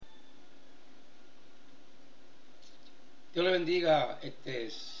Dios le bendiga, este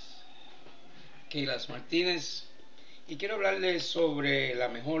es Keilas Martínez y quiero hablarles sobre la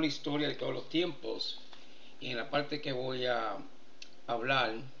mejor historia de todos los tiempos. Y en la parte que voy a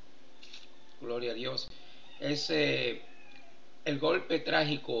hablar, gloria a Dios, es el golpe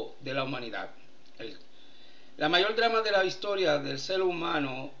trágico de la humanidad. La mayor drama de la historia del ser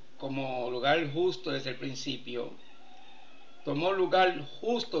humano como lugar justo desde el principio, tomó lugar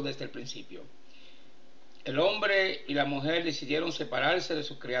justo desde el principio. El hombre y la mujer decidieron separarse de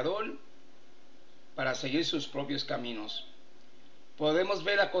su creador para seguir sus propios caminos. Podemos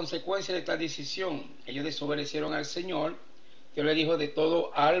ver la consecuencia de esta decisión. Ellos desobedecieron al Señor. Dios le dijo de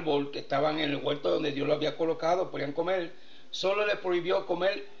todo árbol que estaban en el huerto donde Dios lo había colocado, podían comer. Solo le prohibió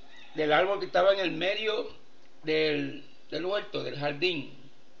comer del árbol que estaba en el medio del huerto, del jardín.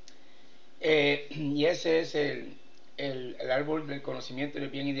 Y ese es el árbol del conocimiento del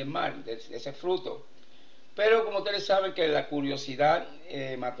bien y del mal, de ese fruto. Pero como ustedes saben que la curiosidad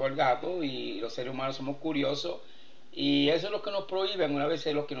mató al gato y los seres humanos somos curiosos, y eso es lo que nos prohíben. Una vez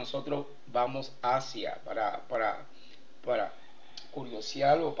es lo que nosotros vamos hacia para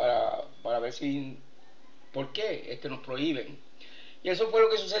curiosear o para ver si por qué es que nos prohíben. Y eso fue lo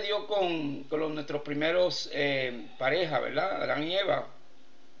que sucedió con nuestros primeros parejas, ¿verdad? Adán y Eva.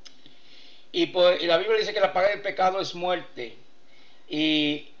 Y la Biblia dice que la paga del pecado es muerte.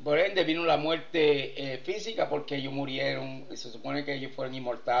 Y por ende vino la muerte física, porque ellos murieron. Se supone que ellos fueron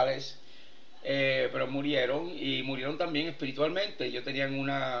inmortales, pero murieron, y murieron también espiritualmente. Ellos tenían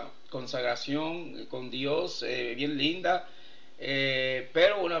una consagración con Dios bien linda,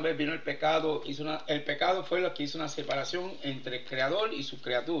 pero una vez vino el pecado. El pecado fue lo que hizo una separación entre el creador y su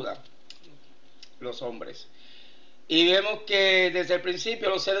criatura, los hombres. Y vemos que desde el principio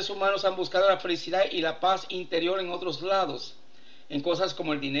los seres humanos han buscado la felicidad y la paz interior en otros lados, en cosas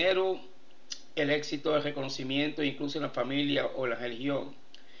como el dinero, el éxito, el reconocimiento, incluso en la familia o la religión.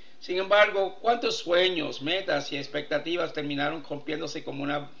 Sin embargo, ¿cuántos sueños, metas y expectativas terminaron rompiéndose como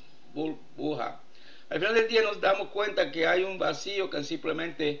una burbuja? Al final del día nos damos cuenta que hay un vacío que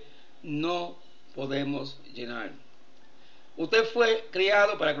simplemente no podemos llenar. Usted fue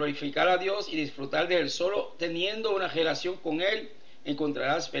criado para glorificar a Dios y disfrutar de Él. Solo teniendo una relación con Él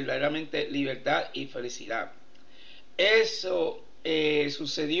encontrarás verdaderamente libertad y felicidad. Eso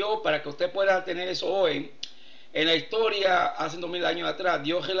sucedió para que usted pueda tener eso hoy. En la historia, hace 2000 años atrás,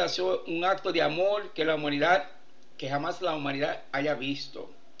 Dios realizó un acto de amor que jamás la humanidad haya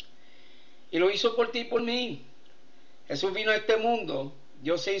visto. Y lo hizo por ti y por mí. Jesús vino a este mundo.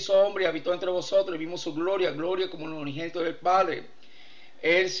 Dios se hizo hombre y habitó entre vosotros, y vimos su gloria, gloria como el unigénito del Padre.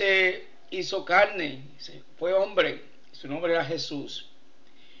 Él se hizo carne, fue hombre, su nombre era Jesús.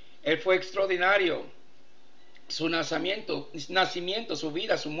 Él fue extraordinario. Su nacimiento, su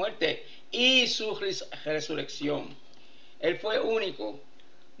vida, su muerte y su resurrección. Él fue único.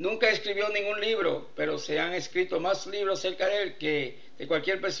 Nunca escribió ningún libro, pero se han escrito más libros acerca de él que de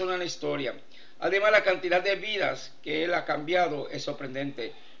cualquier persona en la historia. Además, la cantidad de vidas que él ha cambiado es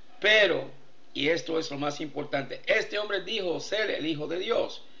sorprendente. Pero, y esto es lo más importante, este hombre dijo ser el Hijo de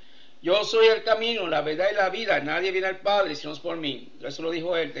Dios. Yo soy el camino, la verdad y la vida. Nadie viene al Padre si no es por mí. Eso lo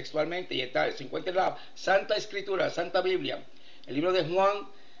dijo él textualmente, y tal. Se encuentra en la Santa Escritura, Santa Biblia. El libro de Juan,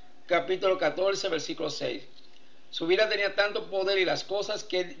 capítulo 14, versículo 6. Su vida tenía tanto poder, y las cosas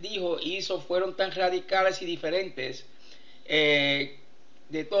que él dijo y hizo fueron tan radicales y diferentes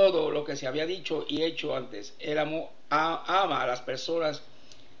de todo lo que se había dicho y hecho antes. Él ama a las personas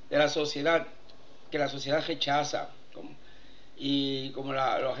de la sociedad, que la sociedad rechaza. Y como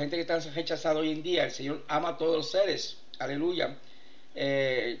la gente que está rechazada hoy en día, el Señor ama a todos los seres, aleluya.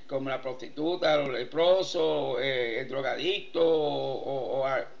 Como la prostituta, los leprosos, el drogadicto, o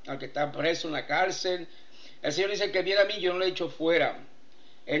al que está preso en la cárcel. El Señor dice que viene a mí, yo no lo he hecho fuera.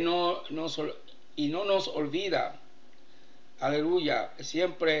 Él no nos olvida, aleluya.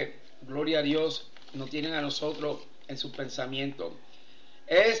 Siempre, gloria a Dios, nos tienen a nosotros en su pensamiento.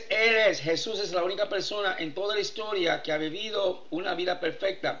 Jesús es la única persona en toda la historia que ha vivido una vida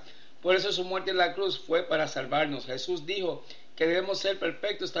perfecta. Por eso su muerte en la cruz fue para salvarnos. Jesús dijo que debemos ser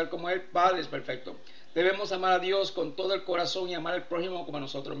perfectos tal como el Padre es perfecto. Debemos amar a Dios con todo el corazón y amar al prójimo como a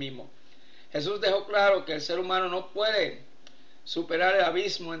nosotros mismos. Jesús dejó claro que el ser humano no puede superar el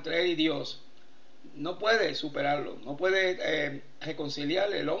abismo entre él y Dios. No puede superarlo. No puede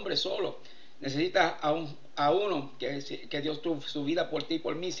reconciliar el hombre solo. Necesita a uno que Dios tuvo su vida por ti y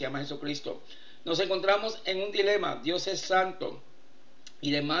por mí, se llama Jesucristo. Nos encontramos en un dilema. Dios es santo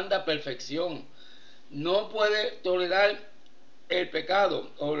y demanda perfección. No puede tolerar el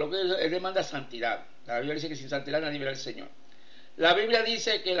pecado, o lo que él demanda santidad. La Biblia dice que sin santidad nadie verá al Señor. La Biblia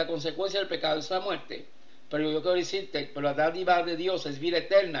dice que la consecuencia del pecado es la muerte, Pero yo quiero decirte, pero la dádiva de Dios es vida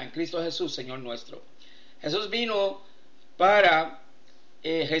eterna en Cristo Jesús, Señor nuestro. Jesús vino para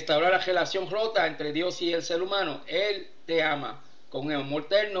restaurar la relación rota entre Dios y el ser humano. Él te ama con un amor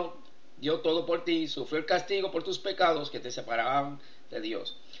eterno, dio todo por ti, sufrió el castigo por tus pecados que te separaban de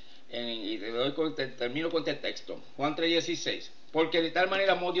Dios. Y termino con este texto, Juan 3:16. Porque de tal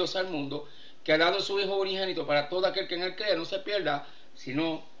manera amó Dios al mundo, que ha dado su Hijo unigénito para todo aquel que en él crea, no se pierda,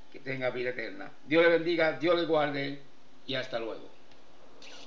 sino que tenga vida eterna. Dios le bendiga, Dios le guarde y hasta luego.